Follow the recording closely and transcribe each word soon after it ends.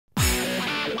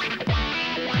Hello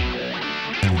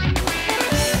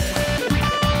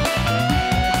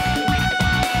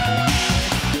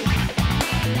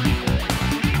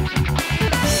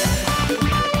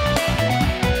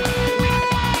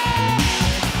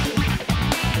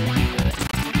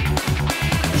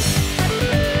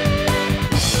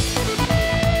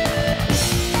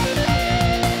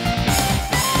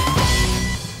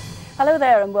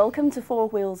there and welcome to Four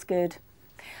Wheels Good.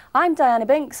 I'm Diana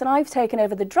Binks and I've taken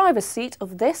over the driver's seat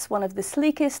of this, one of the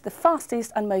sleekest, the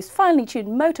fastest and most finely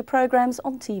tuned motor programmes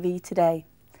on TV today.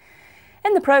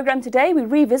 In the programme today we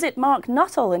revisit Mark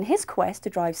Nuttall and his quest to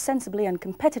drive sensibly and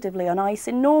competitively on ice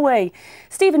in Norway.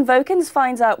 Stephen Vokins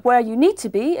finds out where you need to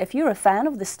be if you're a fan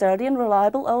of the sturdy and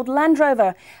reliable old Land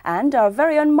Rover. And our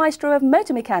very own maestro of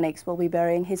motor mechanics will be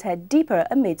burying his head deeper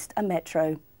amidst a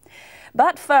metro.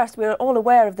 But first, we're all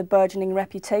aware of the burgeoning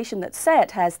reputation that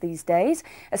Seat has these days,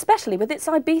 especially with its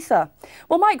Ibiza.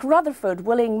 Well, Mike Rutherford,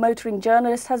 willing motoring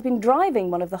journalist, has been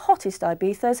driving one of the hottest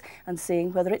Ibizas and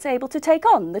seeing whether it's able to take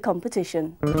on the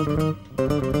competition.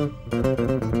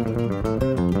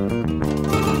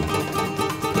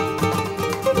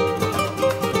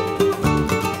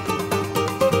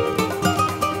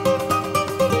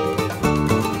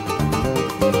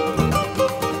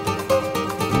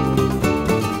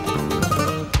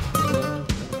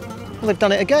 They've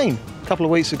done it again. A couple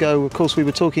of weeks ago, of course, we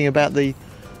were talking about the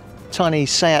tiny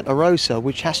Seat Ibiza,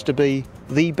 which has to be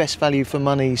the best value for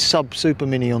money sub-super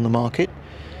mini on the market.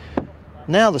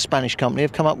 Now the Spanish company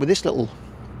have come up with this little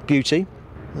beauty.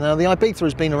 Now the Ibiza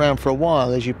has been around for a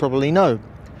while, as you probably know,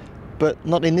 but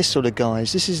not in this sort of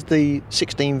guise. This is the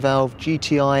 16-valve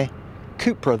GTI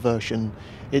Cupra version.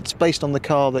 It's based on the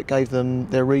car that gave them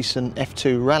their recent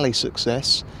F2 rally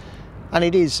success, and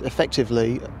it is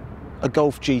effectively a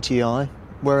Golf GTI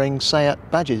wearing Seat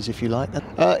badges, if you like.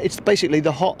 It's basically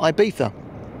the hot Ibiza,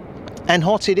 and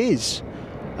hot it is.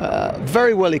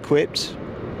 Very well equipped,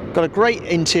 got a great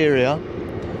interior,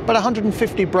 but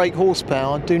 150 brake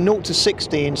horsepower, do 0 to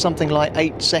 60 in something like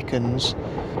 8 seconds,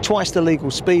 twice the legal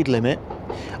speed limit.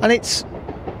 And it's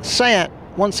Seat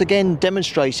once again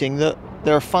demonstrating that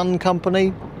they're a fun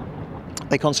company.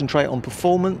 They concentrate on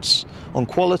performance, on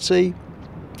quality,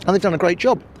 and they've done a great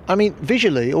job. I mean,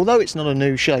 visually, although it's not a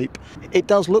new shape, it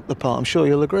does look the part, I'm sure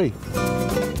you'll agree.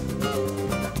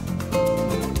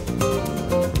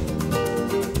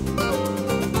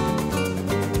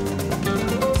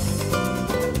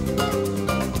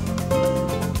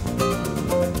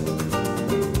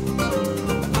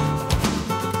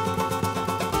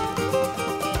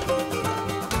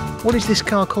 What is this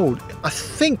car called? I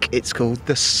think it's called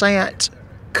the Seat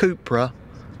Cupra,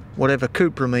 whatever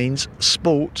Cupra means,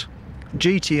 Sport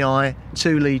GTI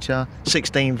 2-litre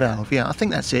 16-valve. Yeah, I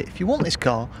think that's it. If you want this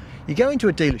car, you go into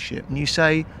a dealership and you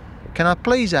say, can I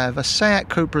please have a Seat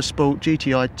Cupra Sport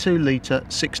GTI 2-litre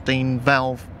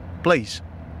 16-valve, please?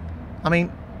 I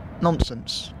mean,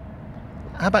 nonsense.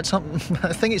 How about something?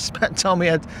 I think it's about time we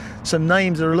had some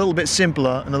names that are a little bit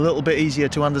simpler and a little bit easier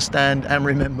to understand and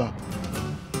remember.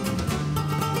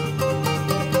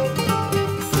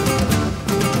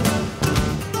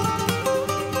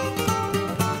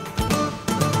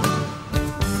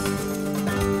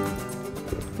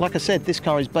 Like I said, this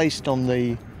car is based on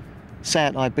the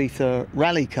Seat Ibiza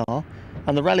rally car,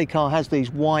 and the rally car has these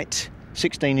white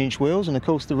 16-inch wheels, and of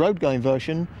course the road-going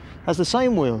version has the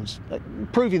same wheels,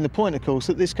 proving the point, of course,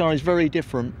 that this car is very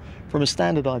different from a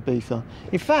standard Ibiza.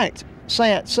 In fact,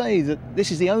 Seat say that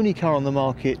this is the only car on the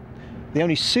market, the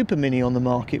only super mini on the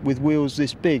market with wheels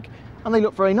this big, and they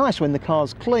look very nice when the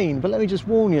car's clean. But let me just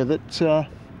warn you that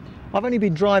I've only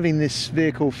been driving this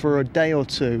vehicle for a day or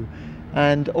two,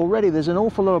 and already there's an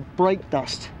awful lot of brake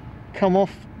dust come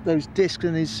off those discs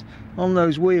and is on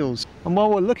those wheels. And while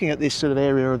we're looking at this sort of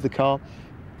area of the car,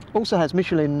 also has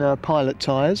Michelin Pilot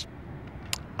tyres,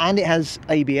 and it has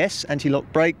ABS, anti-lock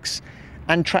brakes,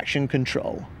 and traction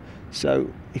control. So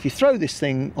if you throw this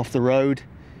thing off the road,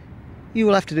 you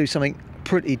will have to do something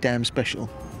pretty damn special.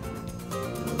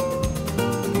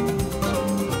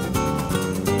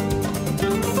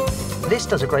 This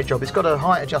does a great job. It's got a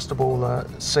height adjustable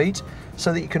seat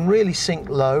so that you can really sink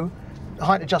low.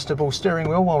 Height adjustable steering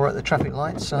wheel while we're at the traffic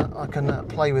lights. I can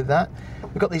play with that.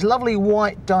 We've got these lovely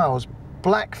white dials,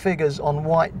 black figures on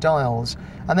white dials,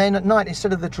 and then at night,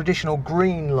 instead of the traditional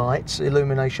green lights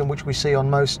illumination which we see on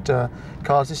most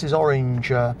cars, this is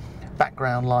orange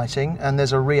background lighting, and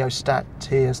there's a rheostat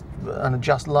here, an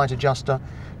light adjuster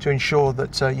to ensure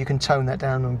that you can tone that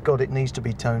down, and God, it needs to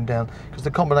be toned down, because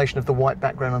the combination of the white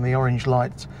background and the orange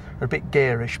lights are a bit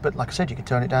garish, but like I said, you can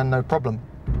turn it down no problem.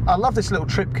 I love this little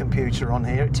trip computer on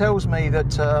here. It tells me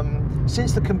that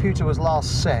since the computer was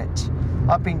last set,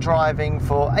 I've been driving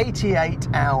for 88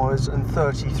 hours and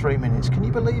 33 minutes. Can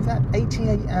you believe that?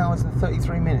 88 hours and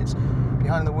 33 minutes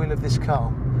behind the wheel of this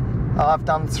car. I've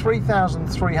done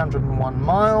 3,301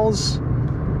 miles.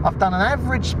 I've done an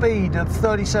average speed of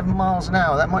 37 miles an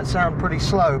hour. That might sound pretty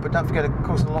slow, but don't forget, of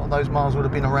course, a lot of those miles would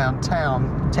have been around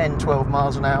town, 10, 12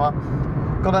 miles an hour.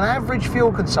 Got an average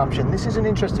fuel consumption, this is an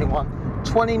interesting one,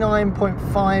 29.5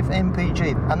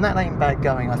 mpg, and that ain't bad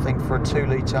going, I think, for a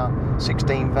 2-litre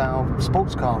 16 valve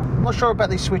sports car. I'm not sure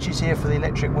about these switches here for the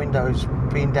electric windows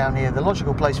being down here. The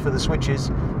logical place for the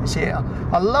switches is here.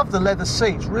 I love the leather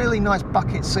seats, really nice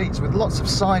bucket seats with lots of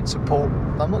side support.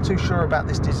 I'm not too sure about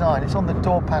this design. It's on the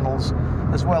door panels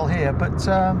as well here, but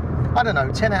I don't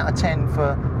know, 10 out of 10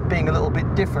 for being a little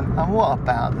bit different. And what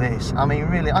about this? I mean,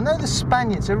 really, I know the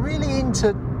Spaniards are really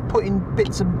into putting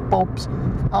bits and bobs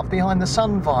up behind the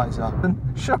sun visor, and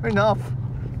sure enough,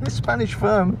 this Spanish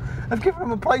firm have given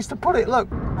them a place to put it. Look,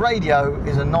 radio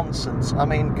is a nonsense. I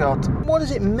mean, God, what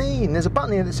does it mean? There's a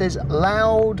button here that says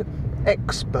loud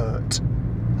expert.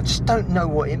 I just don't know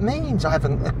what it means. I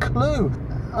haven't a clue.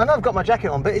 I know I've got my jacket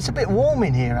on, but it's a bit warm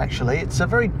in here actually. It's a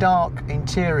very dark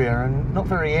interior and not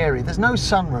very airy. There's no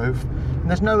sunroof and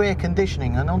there's no air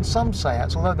conditioning, and on some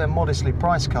Seats, although they're modestly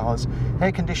priced cars,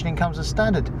 air conditioning comes as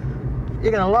standard.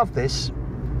 You're going to love this.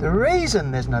 The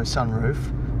reason there's no sunroof,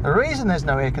 the reason there's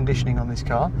no air conditioning on this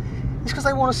car is because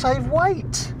they want to save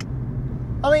weight.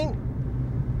 I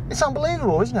mean, it's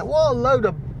unbelievable, isn't it? What a load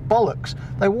of bollocks.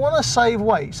 They want to save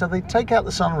weight, so they take out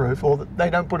the sunroof, or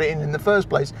they don't put it in the first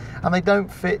place, and they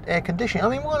don't fit air conditioning. I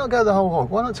mean, why not go the whole hog?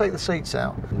 Why not take the seats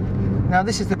out? Now,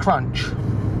 this is the crunch.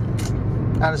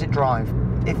 How does it drive?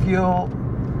 If you're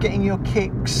getting your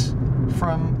kicks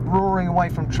from roaring away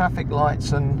from traffic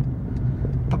lights and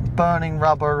burning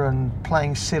rubber and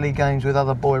playing silly games with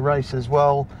other boy racers,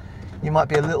 well, you might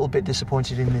be a little bit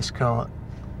disappointed in this car.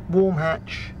 Warm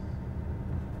hatch,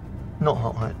 not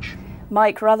hot hatch.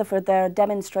 Mike Rutherford there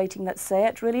demonstrating that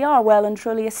Seat really are well and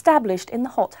truly established in the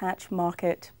hot hatch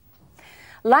market.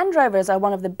 Land Rovers are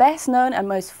one of the best known and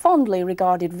most fondly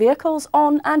regarded vehicles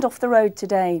on and off the road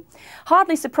today.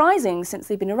 Hardly surprising since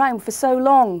they've been around for so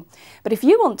long. But if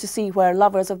you want to see where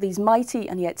lovers of these mighty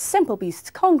and yet simple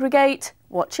beasts congregate,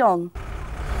 watch on.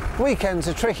 Weekends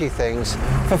are tricky things.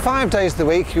 For 5 days of the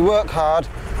week you work hard,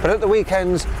 but at the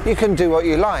weekends you can do what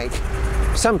you like.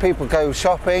 Some people go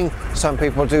shopping, some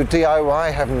people do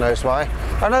DIY, heaven knows why,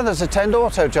 and others attend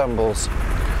auto jumbles.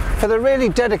 For the really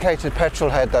dedicated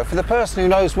petrol head though, for the person who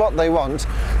knows what they want,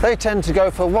 they tend to go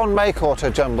for one-make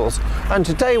auto jumbles. And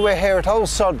today we're here at Old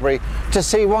Sodbury to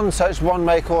see one such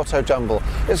one-make auto jumble.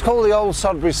 It's called the Old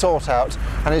Sodbury Sort Out,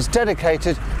 and it's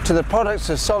dedicated to the products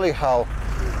of Solihull,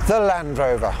 the Land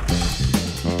Rover.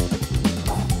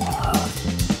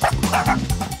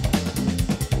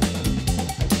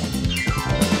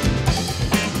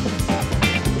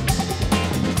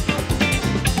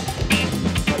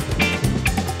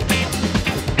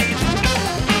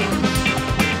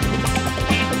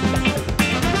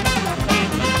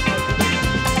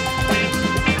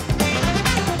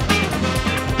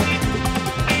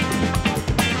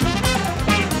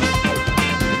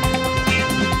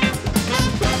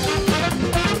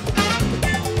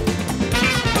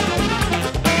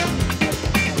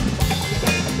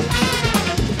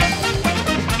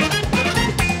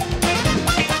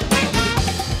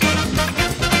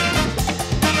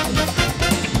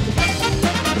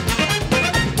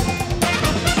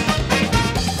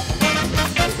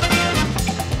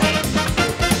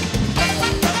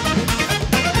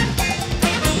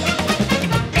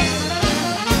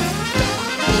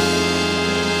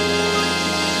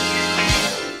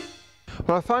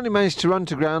 Well, I finally managed to run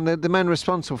to ground the man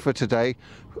responsible for today.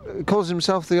 Calls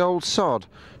himself the Old Sod.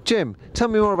 Jim, tell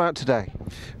me more about today.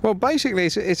 Well, basically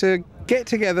it's a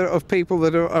get-together of people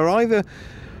that are either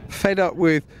fed up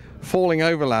with falling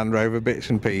over Land Rover bits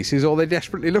and pieces, or they're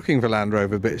desperately looking for Land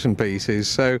Rover bits and pieces.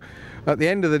 So at the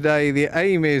end of the day, the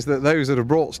aim is that those that have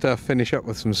brought stuff finish up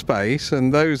with some space,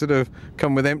 and those that have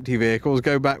come with empty vehicles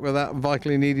go back with that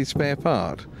vitally needed spare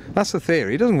part. That's the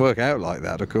theory. It doesn't work out like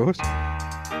that, of course.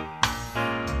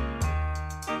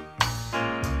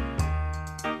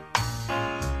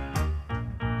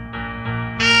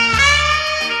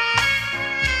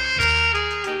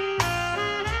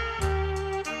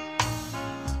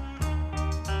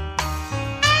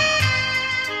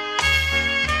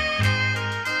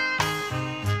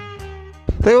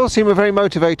 They all seem a very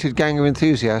motivated gang of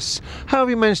enthusiasts. How have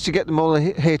you managed to get them all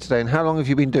here today, and how long have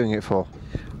you been doing it for?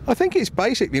 I think it's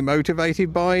basically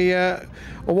motivated by a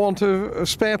want of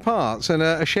spare parts and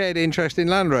a shared interest in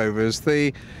Land Rovers.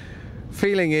 The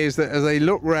feeling is that as they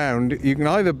look round, you can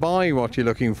either buy what you're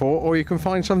looking for or you can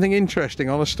find something interesting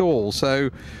on a stall. So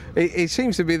it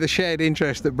seems to be the shared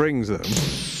interest that brings them.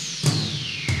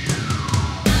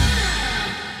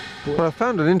 Well, I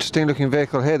found an interesting looking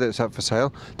vehicle here that's up for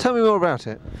sale. Tell me more about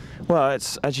it. Well,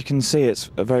 as you can see,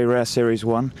 it's a very rare Series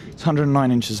 1. It's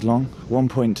 109 inches long,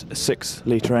 1.6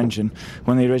 litre engine.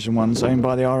 One of the original ones owned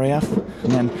by the RAF.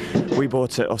 And then we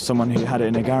bought it off someone who had it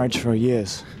in a garage for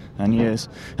years and years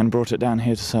and brought it down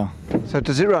here to sell. So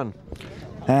does it run?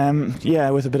 Yeah,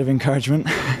 with a bit of encouragement.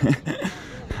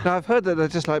 Now, I've heard that they're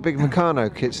just like big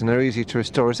Meccano kits and they're easy to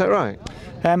restore. Is that right?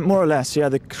 More or less, yeah.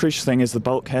 The crucial thing is the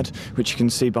bulkhead, which you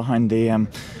can see behind the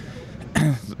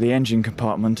the engine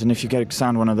compartment. And if you get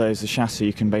sound one of those, the chassis,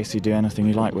 you can basically do anything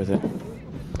you like with it.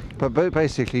 But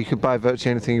basically, you could buy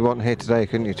virtually anything you want here today,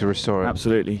 couldn't you, to restore it?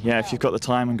 Absolutely, yeah. If you've got the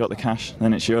time and got the cash,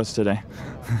 then it's yours today.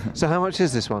 So how much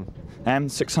is this one?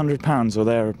 £600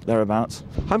 or thereabouts.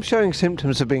 I'm showing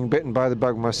symptoms of being bitten by the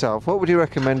bug myself. What would you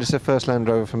recommend as a first Land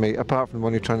Rover for me, apart from the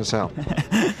one you're trying to sell?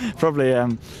 Probably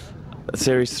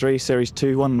Series 3, Series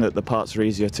 2, one that the parts are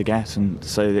easier to get and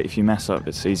so that if you mess up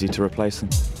it's easy to replace them.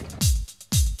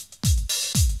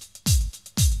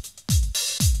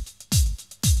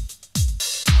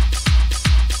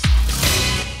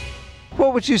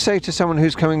 What would you say to someone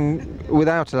who's coming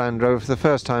without a Land Rover for the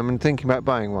first time and thinking about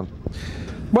buying one?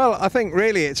 Well, I think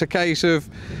really it's a case of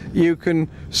you can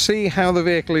see how the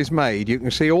vehicle is made. You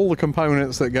can see all the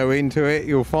components that go into it.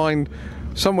 You'll find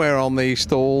somewhere on these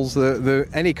stalls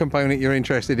any component you're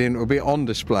interested in will be on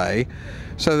display,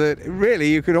 so that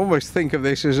really you could almost think of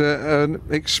this as an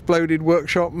exploded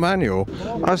workshop manual.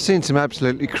 I've seen some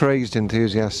absolutely crazed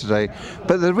enthusiasts today,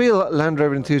 but the real Land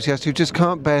Rover enthusiast who just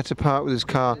can't bear to part with his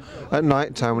car at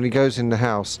night time when he goes in the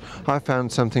house, I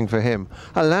found something for him.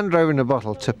 A Land Rover in a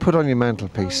bottle to put on your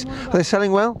mantelpiece. Are they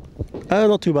selling well?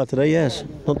 Not too bad today, yes.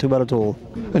 Not too bad at all.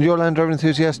 And you're a Land Rover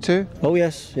enthusiast too? Oh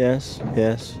yes.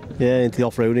 Yeah, into the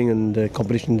off-roading and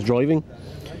competitions driving,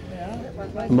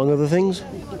 among other things.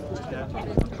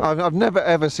 I've never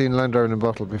ever seen Land Rover in a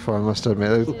bottle before, I must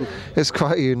admit. It's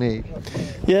quite unique.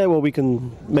 Yeah, well, we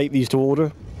can make these to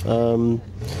order,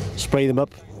 spray them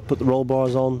up, put the roll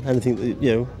bars on, anything that,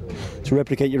 to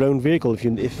replicate your own vehicle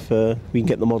if we can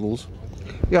get the models.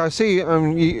 Yeah, I see.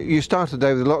 You started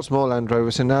there with lots more Land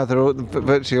Rovers, and now they're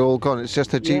virtually all gone. It's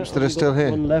just the Jeeps that are still here.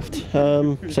 One left.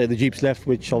 Say the Jeeps left,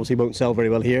 which obviously won't sell very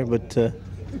well here, but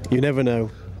you never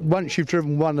know. Once you've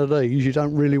driven one of these, you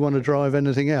don't really want to drive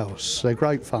anything else. They're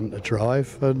great fun to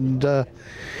drive, and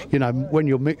when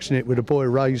you're mixing it with the boy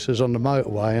racers on the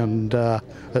motorway and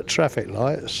at traffic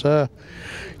lights,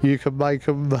 you can make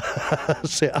them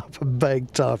sit up and beg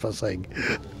type of thing.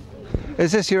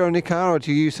 Is this your only car, or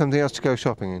do you use something else to go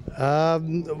shopping in?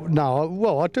 No,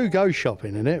 well, I do go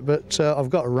shopping in it, but I've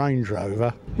got a Range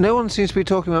Rover. No one seems to be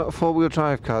talking about four-wheel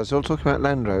drive cars. They're all talking about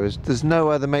Land Rovers. There's no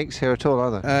other makes here at all,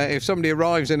 are there? If somebody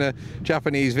arrives in a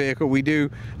Japanese vehicle, we do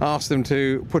ask them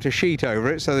to put a sheet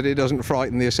over it so that it doesn't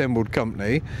frighten the assembled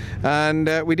company. And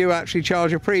we do actually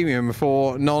charge a premium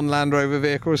for non-Land Rover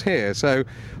vehicles here. So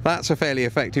that's a fairly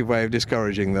effective way of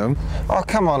discouraging them. Oh,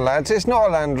 come on, lads. It's not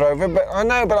a Land Rover, but I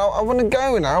know, but I want to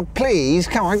go now. Please,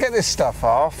 come on, get this stuff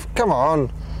off. Come on.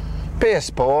 Be a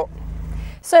sport.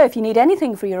 So if you need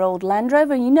anything for your old Land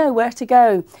Rover, you know where to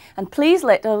go. And please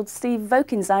let old Steve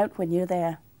Vokins out when you're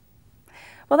there.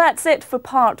 Well, that's it for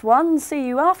part one. See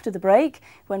you after the break,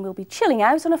 when we'll be chilling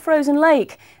out on a frozen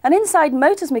lake. And Inside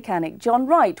Motors mechanic John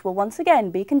Wright will once again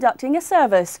be conducting a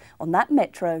service on that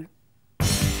Metro.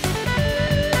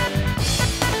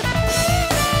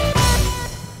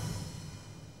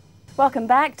 Welcome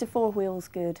back to Four Wheels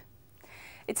Good.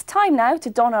 It's time now to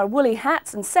don our woolly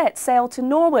hats and set sail to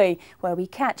Norway, where we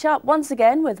catch up once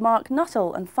again with Mark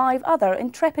Nuttall and 5 other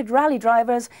intrepid rally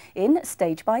drivers in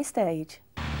Stage by Stage.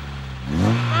 5,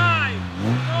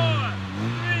 4, 3,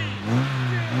 2,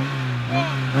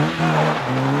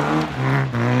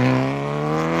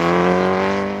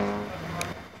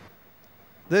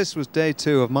 1. This was day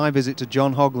 2 of my visit to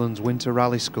John Hogland's Winter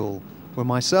Rally School, where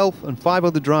myself and 5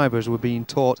 other drivers were being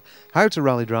taught how to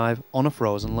rally drive on a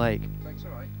frozen lake.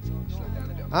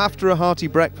 After a hearty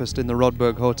breakfast in the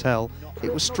Rodberg Hotel,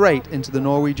 it was straight into the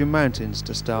Norwegian mountains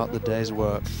to start the day's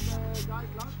work.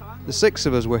 The 6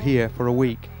 of us were here for a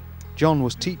week. John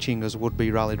was teaching us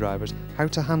would-be rally drivers how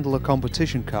to handle a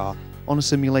competition car on a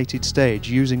simulated stage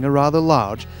using a rather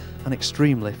large and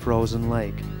extremely frozen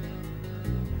lake.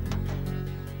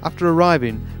 After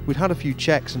arriving, we'd had a few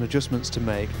checks and adjustments to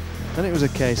make, and it was a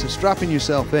case of strapping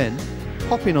yourself in,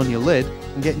 popping on your lid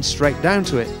and getting straight down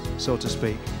to it, so to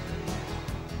speak.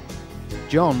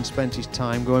 John spent his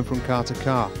time going from car to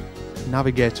car,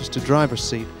 navigate us to driver's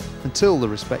seat until the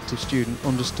respective student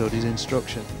understood his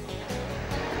instruction.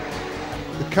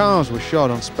 The cars were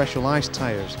shod on special ice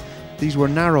tyres. These were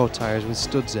narrow tyres with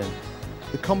studs in.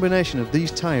 The combination of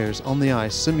these tyres on the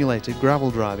ice simulated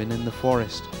gravel driving in the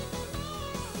forest.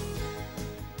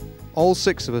 All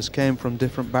 6 of us came from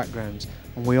different backgrounds,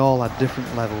 and we all had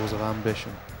different levels of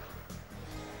ambition.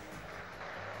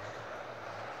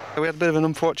 We had a bit of an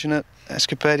unfortunate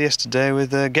escapade yesterday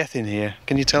with Gethin here.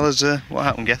 Can you tell us what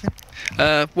happened, Gethin?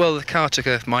 Well, the car took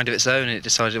a mind of its own and it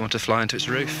decided it wanted to fly into its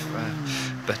roof.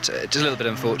 But just a little bit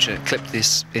unfortunate. It clipped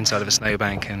this inside of a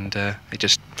snowbank and it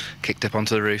just kicked up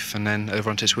onto the roof and then over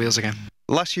onto its wheels again.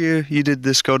 Last year you did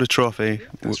the Skoda Trophy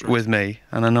with me,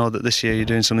 and I know that this year you're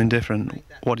doing something different.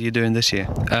 What are you doing this year?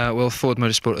 Well, Ford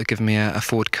Motorsport have given me a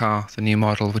Ford car, the new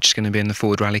model, which is going to be in the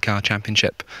Ford Rally Car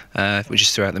Championship, which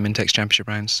is throughout the Mintex Championship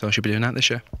rounds, so I should be doing that this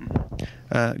year.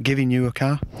 Giving you a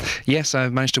car? Yes, I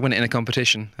managed to win it in a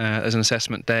competition as an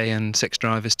assessment day, and 6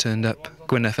 drivers turned up.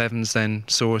 Gwyneth Evans then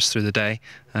saw us through the day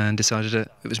and decided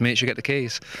that it was me that should get the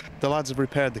keys. The lads have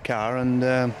repaired the car, and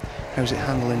how's it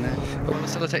handling now? Well, the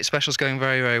Solitech Special's going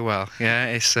very, very well. Yeah,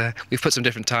 it's we've put some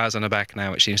different tyres on the back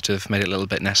now, which seems to have made it a little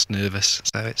bit less nervous,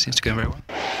 so it seems to go very well.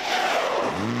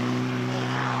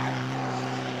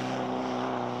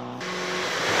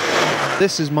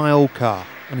 This is my old car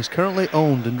and is currently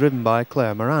owned and driven by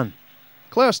Claire Moran.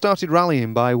 Claire started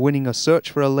rallying by winning a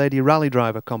Search for a Lady Rally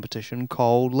Driver competition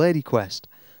called Lady Quest.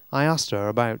 I asked her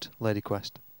about Lady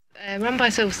Quest. Run by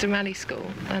Silverstone Rally School,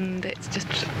 and it's just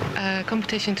a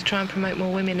competition to try and promote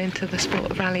more women into the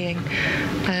sport of rallying.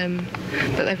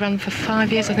 But they've run for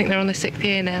 5 years. I think they're on their 6th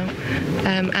year now.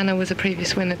 Anna was a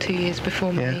previous winner 2 years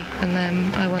before me,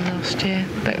 and I won last year.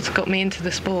 That's got me into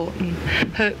the sport and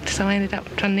hooked. So I ended up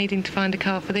needing to find a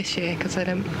car for this year, because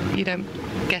you don't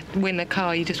win a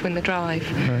car, you just win the drive.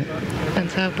 Right.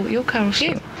 And so I bought your car off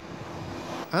you.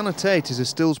 Anna Tate is a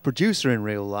stills producer in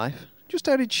real life. Just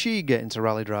how did she get into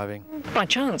rally driving? By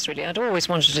chance, really. I'd always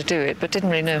wanted to do it, but didn't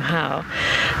really know how,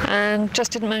 and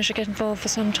just didn't manage to get involved for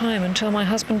some time until my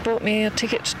husband bought me a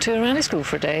ticket to a rally school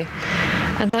for a day,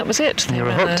 and that was it. You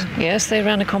were hooked? Yes, they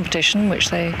ran a competition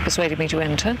which they persuaded me to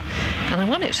enter, and I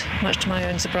won it, much to my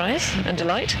own surprise and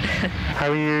delight.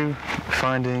 How are you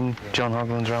finding John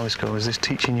Hogland's rally school? Is this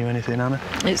teaching you anything, Anna?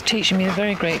 It's teaching me a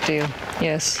very great deal,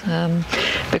 yes,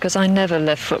 because I never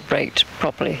left foot braked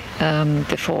properly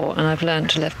before, and I've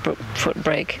learned to left foot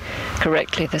brake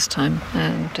correctly this time,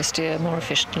 and to steer more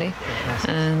efficiently,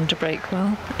 and to brake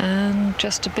well, and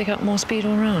just to pick up more speed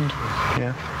all round.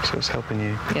 Yeah, so it's helping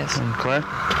you. Yes. And Claire?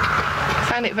 I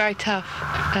found it very tough.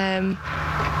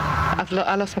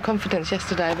 I lost my confidence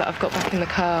yesterday, but I've got back in the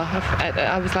car.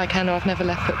 I was like Anna, I've never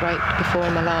left foot brake before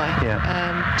in my life.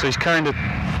 Yeah. So he's kind of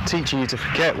teaching you to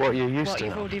forget what you're used to. What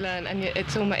you've already learned, and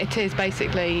it is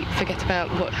basically forget about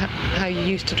how you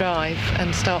used to drive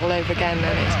and start all over again,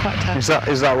 and it's quite tough.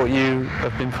 Is that what you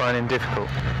have been finding difficult?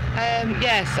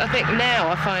 Yes, I think now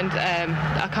I find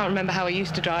I can't remember how I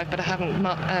used to drive, but I haven't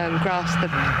grasped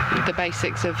the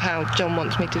basics of how John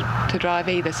wants me to drive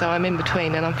either, so I'm in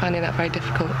between, and I'm finding that very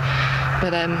difficult.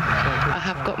 But I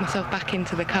have got myself back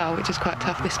into the car, which is quite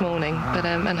tough this morning, but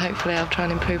and hopefully I'll try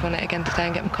and improve on it again today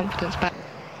and get my confidence back.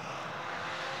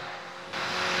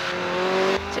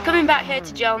 So coming back here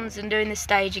to John's and doing this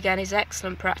stage again is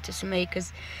excellent practice for me,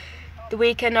 because the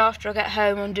weekend after I get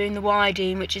home I'm doing the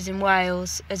Wydene, which is in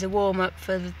Wales, as a warm-up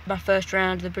for my first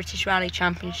round of the British Rally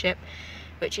Championship,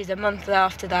 which is a month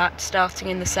after that, starting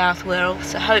in the South Wirral.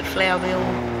 So hopefully I'll be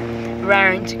all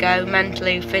raring to go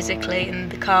mentally, physically,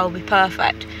 and the car will be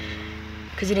perfect,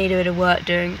 because I need a bit of work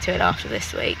doing to it after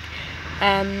this week.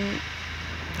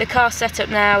 The car setup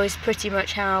now is pretty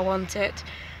much how I want it.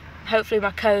 Hopefully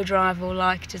my co-driver will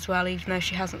like it as well, even though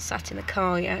she hasn't sat in the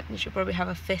car yet, and she'll probably have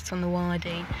a fit on the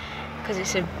Wydene, because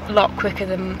it's a lot quicker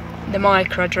than the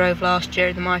Micra I drove last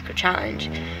year, the Micra Challenge,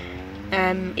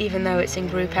 even though it's in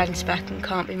Group N spec and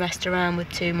can't be messed around with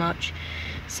too much.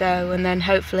 So, and then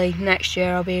hopefully next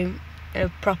year I'll be in a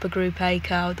proper Group A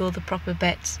car with all the proper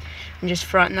bits and just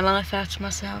frighten the life out of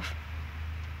myself.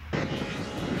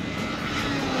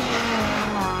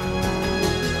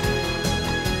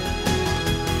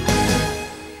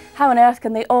 How on earth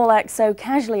can they all act so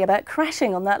casually about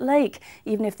crashing on that lake,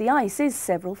 even if the ice is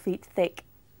several feet thick?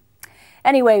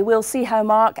 Anyway, we'll see how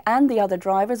Mark and the other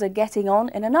drivers are getting on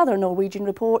in another Norwegian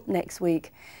report next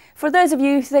week. For those of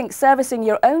you who think servicing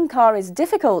your own car is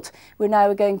difficult, we're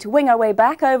now going to wing our way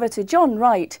back over to John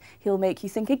Wright. He'll make you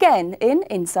think again in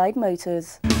Inside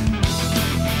Motors.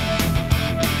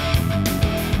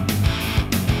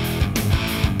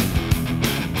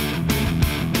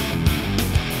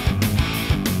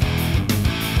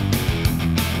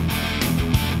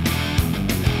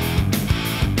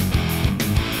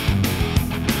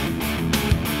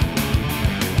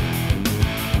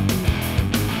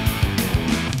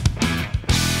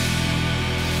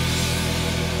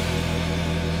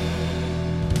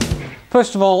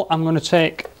 First of all, I'm going to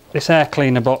take this air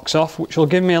cleaner box off, which will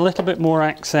give me a little bit more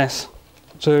access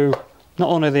to not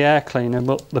only the air cleaner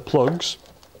but the plugs.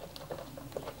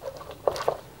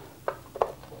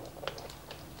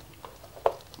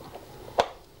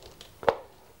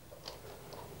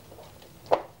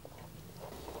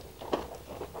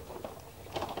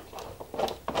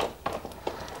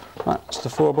 That's the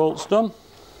 4 bolts done.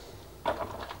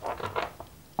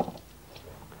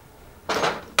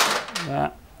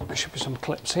 There should be some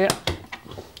clips here.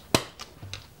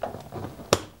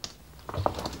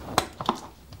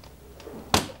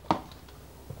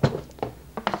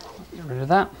 Get rid of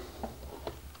that.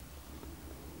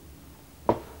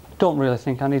 Don't really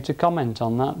think I need to comment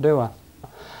on that, do I?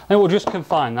 And we'll just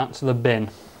confine that to the bin.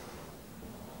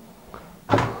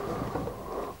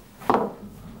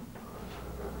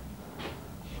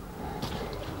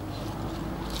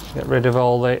 Get rid of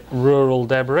all the rural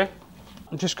debris.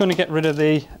 I'm just going to get rid of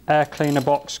the air cleaner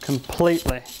box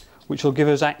completely, which will give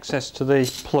us access to the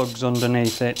plugs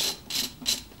underneath it,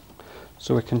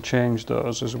 so we can change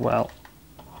those as well.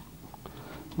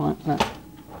 Like that.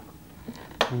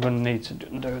 I'm going to need to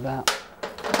do that.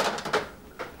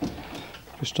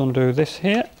 Just undo this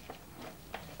here.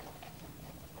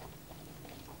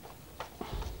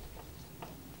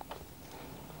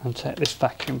 And take this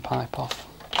vacuum pipe off.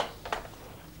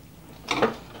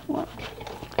 Right.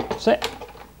 That's it.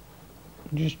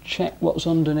 Just check what's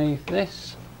underneath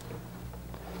this.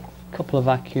 A couple of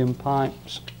vacuum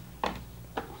pipes.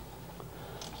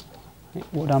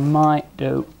 What I might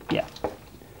do, yeah,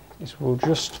 is we'll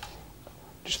just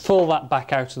pull that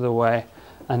back out of the way,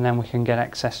 and then we can get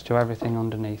access to everything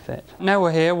underneath it. Now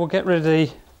we're here, we'll get rid of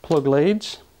the plug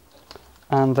leads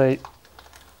and the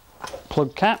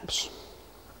plug caps.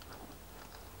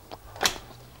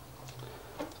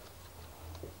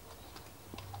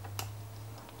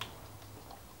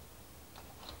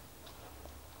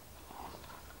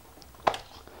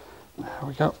 There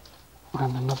we go,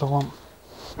 and another one.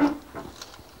 There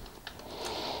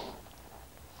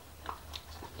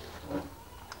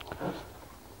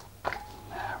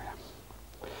we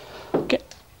go. Okay.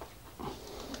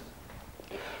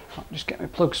 I'll just get my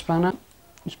plug spanner,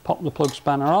 just pop the plug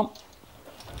spanner on.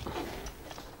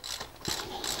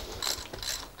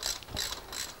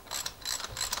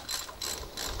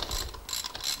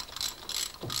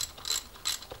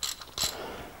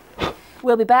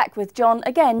 We'll be back with John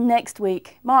again next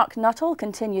week. Mark Nuttall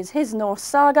continues his Norse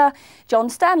saga, John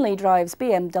Stanley drives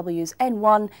BMW's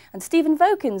N1, and Stephen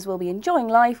Vokins will be enjoying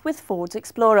life with Ford's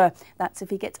Explorer. That's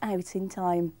if he gets out in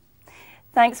time.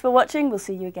 Thanks for watching. We'll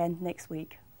see you again next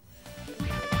week.